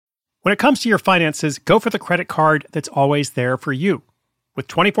When it comes to your finances, go for the credit card that's always there for you. With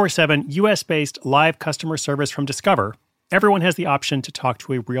 24/7 US-based live customer service from Discover, everyone has the option to talk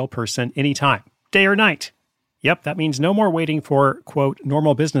to a real person anytime, day or night. Yep, that means no more waiting for, quote,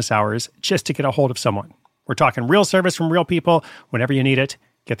 normal business hours just to get a hold of someone. We're talking real service from real people whenever you need it.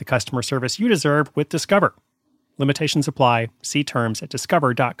 Get the customer service you deserve with Discover. Limitations apply. See terms at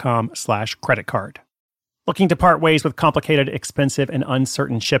discover.com/creditcard. Looking to part ways with complicated, expensive, and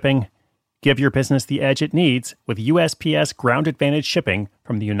uncertain shipping? Give your business the edge it needs with USPS Ground Advantage shipping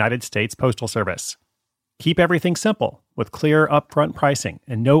from the United States Postal Service. Keep everything simple with clear upfront pricing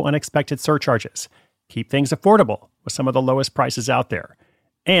and no unexpected surcharges. Keep things affordable with some of the lowest prices out there.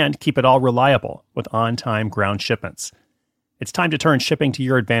 And keep it all reliable with on-time ground shipments. It's time to turn shipping to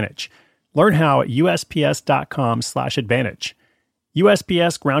your advantage. Learn how at USPS.com/advantage.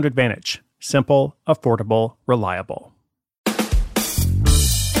 USPS Ground Advantage. Simple, affordable, reliable.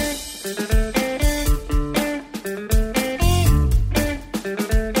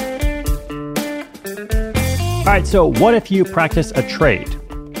 All right, so what if you practice a trade?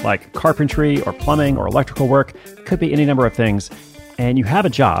 Like carpentry or plumbing or electrical work, could be any number of things. And you have a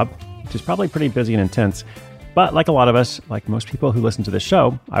job, which is probably pretty busy and intense. But like a lot of us, like most people who listen to this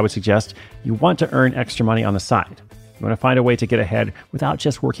show, I would suggest you want to earn extra money on the side. You want to find a way to get ahead without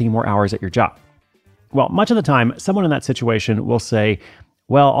just working more hours at your job. Well, much of the time, someone in that situation will say,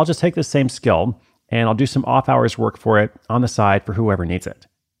 well, I'll just take this same skill and I'll do some off-hours work for it on the side for whoever needs it.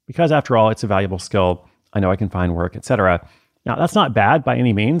 Because after all, it's a valuable skill. I know I can find work, etc. Now, that's not bad by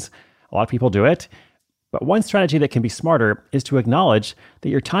any means. A lot of people do it. But one strategy that can be smarter is to acknowledge that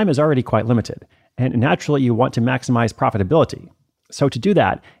your time is already quite limited. And naturally, you want to maximize profitability. So to do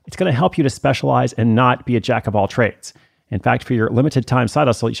that, it's going to help you to specialize and not be a jack of all trades. In fact, for your limited time side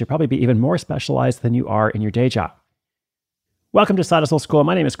hustle, you should probably be even more specialized than you are in your day job. Welcome to Side Hustle School.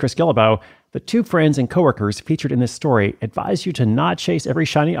 My name is Chris Guillebeau. The two friends and coworkers featured in this story advise you to not chase every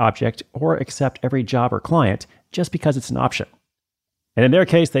shiny object or accept every job or client just because it's an option. And in their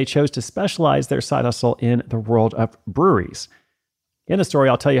case, they chose to specialize their side hustle in the world of breweries. In the story,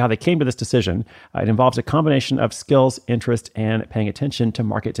 I'll tell you how they came to this decision. It involves a combination of skills, interest, and paying attention to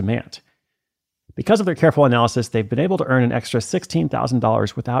market demand. Because of their careful analysis, they've been able to earn an extra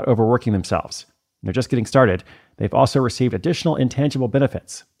 $16,000 without overworking themselves. They're just getting started. They've also received additional intangible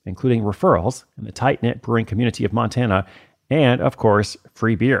benefits, including referrals in the tight-knit brewing community of Montana, and, of course,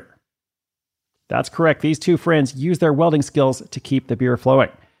 free beer. That's correct. These two friends use their welding skills to keep the beer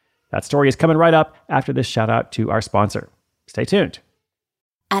flowing. That story is coming right up after this shout-out to our sponsor. Stay tuned.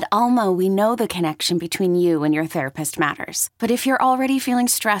 At Alma, we know the connection between you and your therapist matters. But if you're already feeling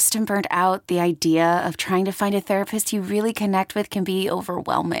stressed and burnt out, the idea of trying to find a therapist you really connect with can be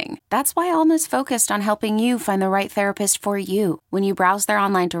overwhelming. That's why Alma's focused on helping you find the right therapist for you. When you browse their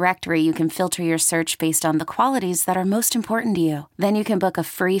online directory, you can filter your search based on the qualities that are most important to you. Then you can book a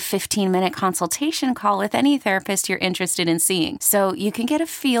free 15-minute consultation call with any therapist you're interested in seeing, so you can get a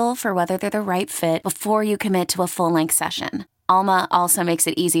feel for whether they're the right fit before you commit to a full-length session. Alma also makes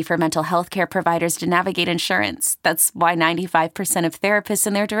it easy for mental health care providers to navigate insurance. That's why 95% of therapists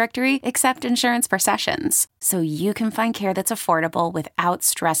in their directory accept insurance for sessions. So you can find care that's affordable without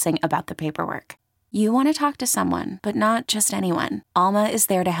stressing about the paperwork. You want to talk to someone, but not just anyone. Alma is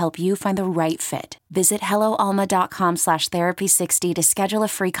there to help you find the right fit. Visit helloalma.com/therapy60 to schedule a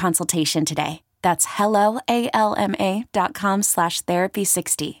free consultation today. That's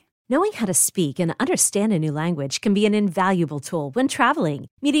helloalma.com/therapy60. Knowing how to speak and understand a new language can be an invaluable tool when traveling,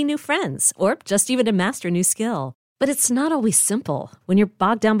 meeting new friends, or just even to master a new skill. But it's not always simple when you're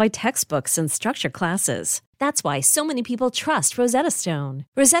bogged down by textbooks and structured classes. That's why so many people trust Rosetta Stone.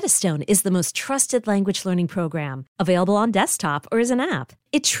 Rosetta Stone is the most trusted language learning program, available on desktop or as an app.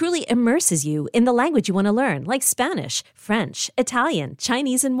 It truly immerses you in the language you want to learn, like Spanish, French, Italian,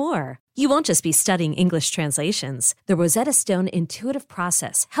 Chinese, and more. You won't just be studying English translations. The Rosetta Stone intuitive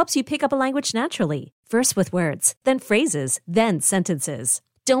process helps you pick up a language naturally, first with words, then phrases, then sentences.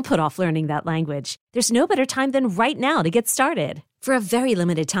 Don't put off learning that language. There's no better time than right now to get started. For a very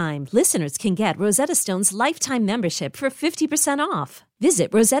limited time, listeners can get Rosetta Stone's lifetime membership for 50% off.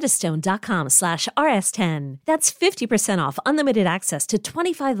 Visit rosettastone.com/rs10. That's 50% off unlimited access to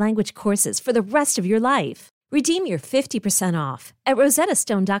 25 language courses for the rest of your life. Redeem your 50% off at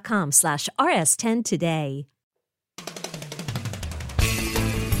rosettastone.com/rs10 today.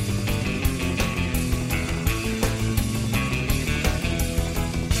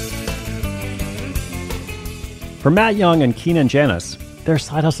 For Matt Young and Keenan Janis, their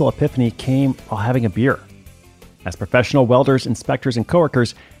side hustle epiphany came while having a beer. As professional welders, inspectors, and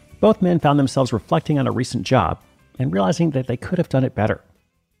coworkers, both men found themselves reflecting on a recent job and realizing that they could have done it better.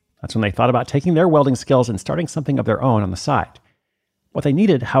 That's when they thought about taking their welding skills and starting something of their own on the side. What they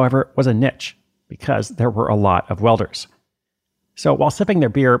needed, however, was a niche, because there were a lot of welders. So while sipping their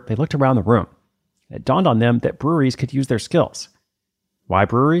beer, they looked around the room. It dawned on them that breweries could use their skills. Why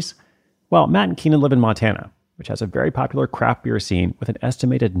breweries? Well, Matt and Keenan live in Montana, which has a very popular craft beer scene with an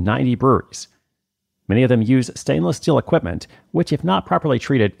estimated 90 breweries. Many of them use stainless steel equipment, which, if not properly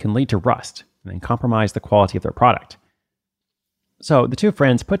treated, can lead to rust and then compromise the quality of their product. So the two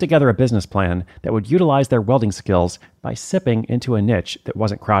friends put together a business plan that would utilize their welding skills by sipping into a niche that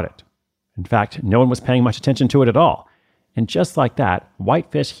wasn't crowded. In fact, no one was paying much attention to it at all. And just like that,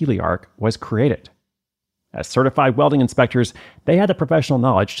 Whitefish Heliarc was created. As certified welding inspectors, they had the professional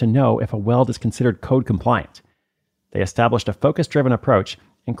knowledge to know if a weld is considered code compliant. They established a focus-driven approach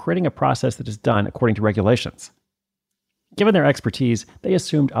in creating a process that is done according to regulations. Given their expertise, they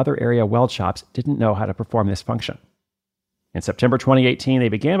assumed other area weld shops didn't know how to perform this function. In September 2018, they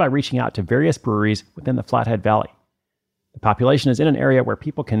began by reaching out to various breweries within the Flathead Valley. The population is in an area where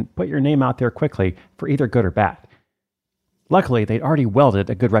people can put your name out there quickly for either good or bad. Luckily, they'd already welded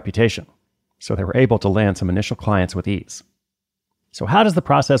a good reputation, so they were able to land some initial clients with ease. So how does the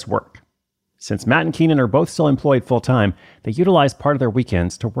process work? Since Matt and Keenan are both still employed full-time, they utilize part of their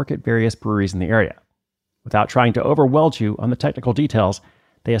weekends to work at various breweries in the area. Without trying to overwhelm you on the technical details,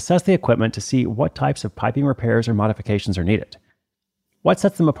 they assess the equipment to see what types of piping repairs or modifications are needed. What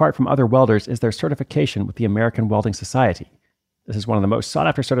sets them apart from other welders is their certification with the American Welding Society. This is one of the most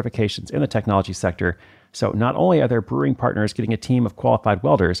sought-after certifications in the technology sector, so not only are their brewing partners getting a team of qualified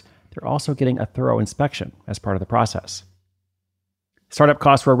welders, they're also getting a thorough inspection as part of the process. Startup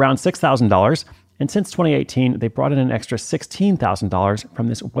costs were around $6,000, and since 2018, they brought in an extra $16,000 from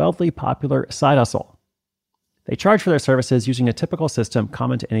this wildly popular side hustle. They charge for their services using a typical system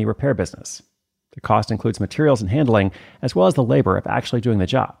common to any repair business. The cost includes materials and handling, as well as the labor of actually doing the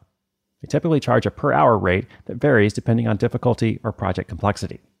job. They typically charge a per-hour rate that varies depending on difficulty or project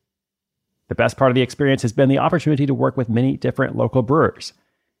complexity. The best part of the experience has been the opportunity to work with many different local brewers.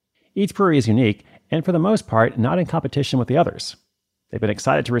 Each brewery is unique, and for the most part, not in competition with the others. They've been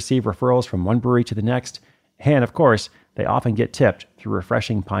excited to receive referrals from one brewery to the next, and of course, they often get tipped through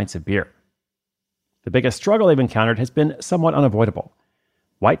refreshing pints of beer. The biggest struggle they've encountered has been somewhat unavoidable.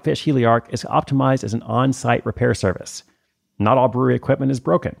 Whitefish Heliarc is optimized as an on-site repair service. Not all brewery equipment is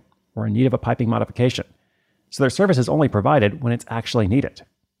broken or in need of a piping modification, so their service is only provided when it's actually needed.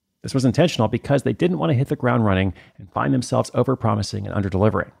 This was intentional because they didn't want to hit the ground running and find themselves over-promising and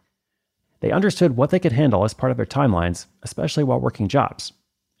under-delivering. They understood what they could handle as part of their timelines, especially while working jobs.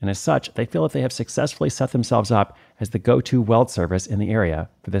 And as such, they feel that they have successfully set themselves up as the go-to weld service in the area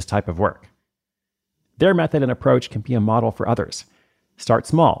for this type of work. Their method and approach can be a model for others. Start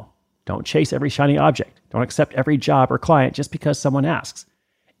small. Don't chase every shiny object. Don't accept every job or client just because someone asks.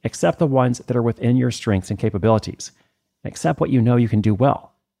 Accept the ones that are within your strengths and capabilities. Accept what you know you can do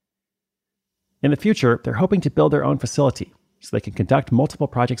well. In the future, they're hoping to build their own facility so they can conduct multiple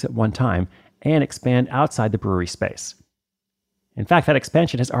projects at one time and expand outside the brewery space. In fact, that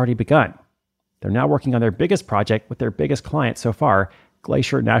expansion has already begun. They're now working on their biggest project with their biggest client so far,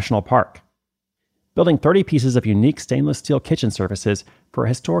 Glacier National Park. Building 30 pieces of unique stainless steel kitchen surfaces for a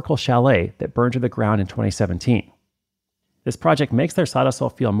historical chalet that burned to the ground in 2017. This project makes their side hustle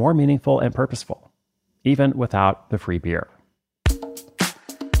feel more meaningful and purposeful, even without the free beer.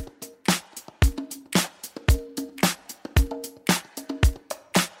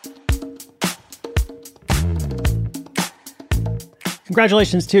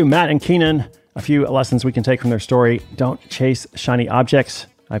 Congratulations to Matt and Keenan. A few lessons we can take from their story. Don't chase shiny objects.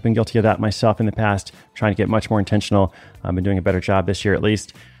 I've been guilty of that myself in the past, trying to get much more intentional. I've been doing a better job this year at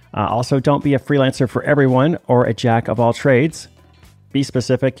least. Also, don't be a freelancer for everyone or a jack of all trades. Be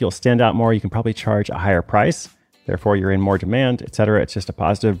specific. You'll stand out more. You can probably charge a higher price. Therefore, you're in more demand, etc. It's just a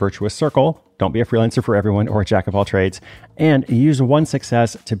positive, virtuous circle. Don't be a freelancer for everyone or a jack of all trades. And use one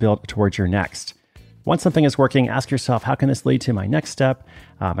success to build towards your next. Once something is working, ask yourself, how can this lead to my next step,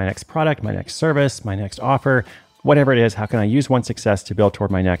 my next product, my next service, my next offer, whatever it is, how can I use one success to build toward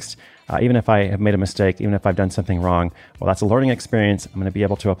my next? Even if I have made a mistake, even if I've done something wrong, well, that's a learning experience. I'm going to be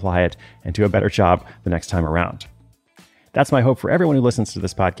able to apply it and do a better job the next time around. That's my hope for everyone who listens to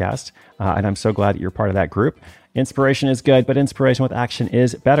this podcast, and I'm so glad that you're part of that group. Inspiration is good, but inspiration with action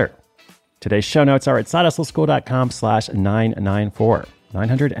is better. Today's show notes are at sidehustleschool.com/994.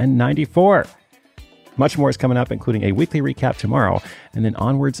 994. Much more is coming up, including a weekly recap tomorrow, and then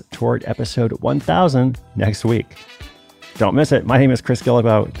onwards toward episode 1000 next week. Don't miss it. My name is Chris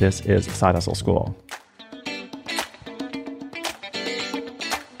Guillebeau. This is Side Hustle School.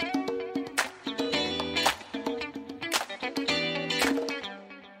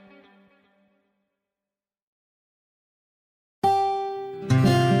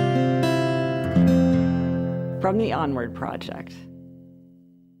 from the Onward Project.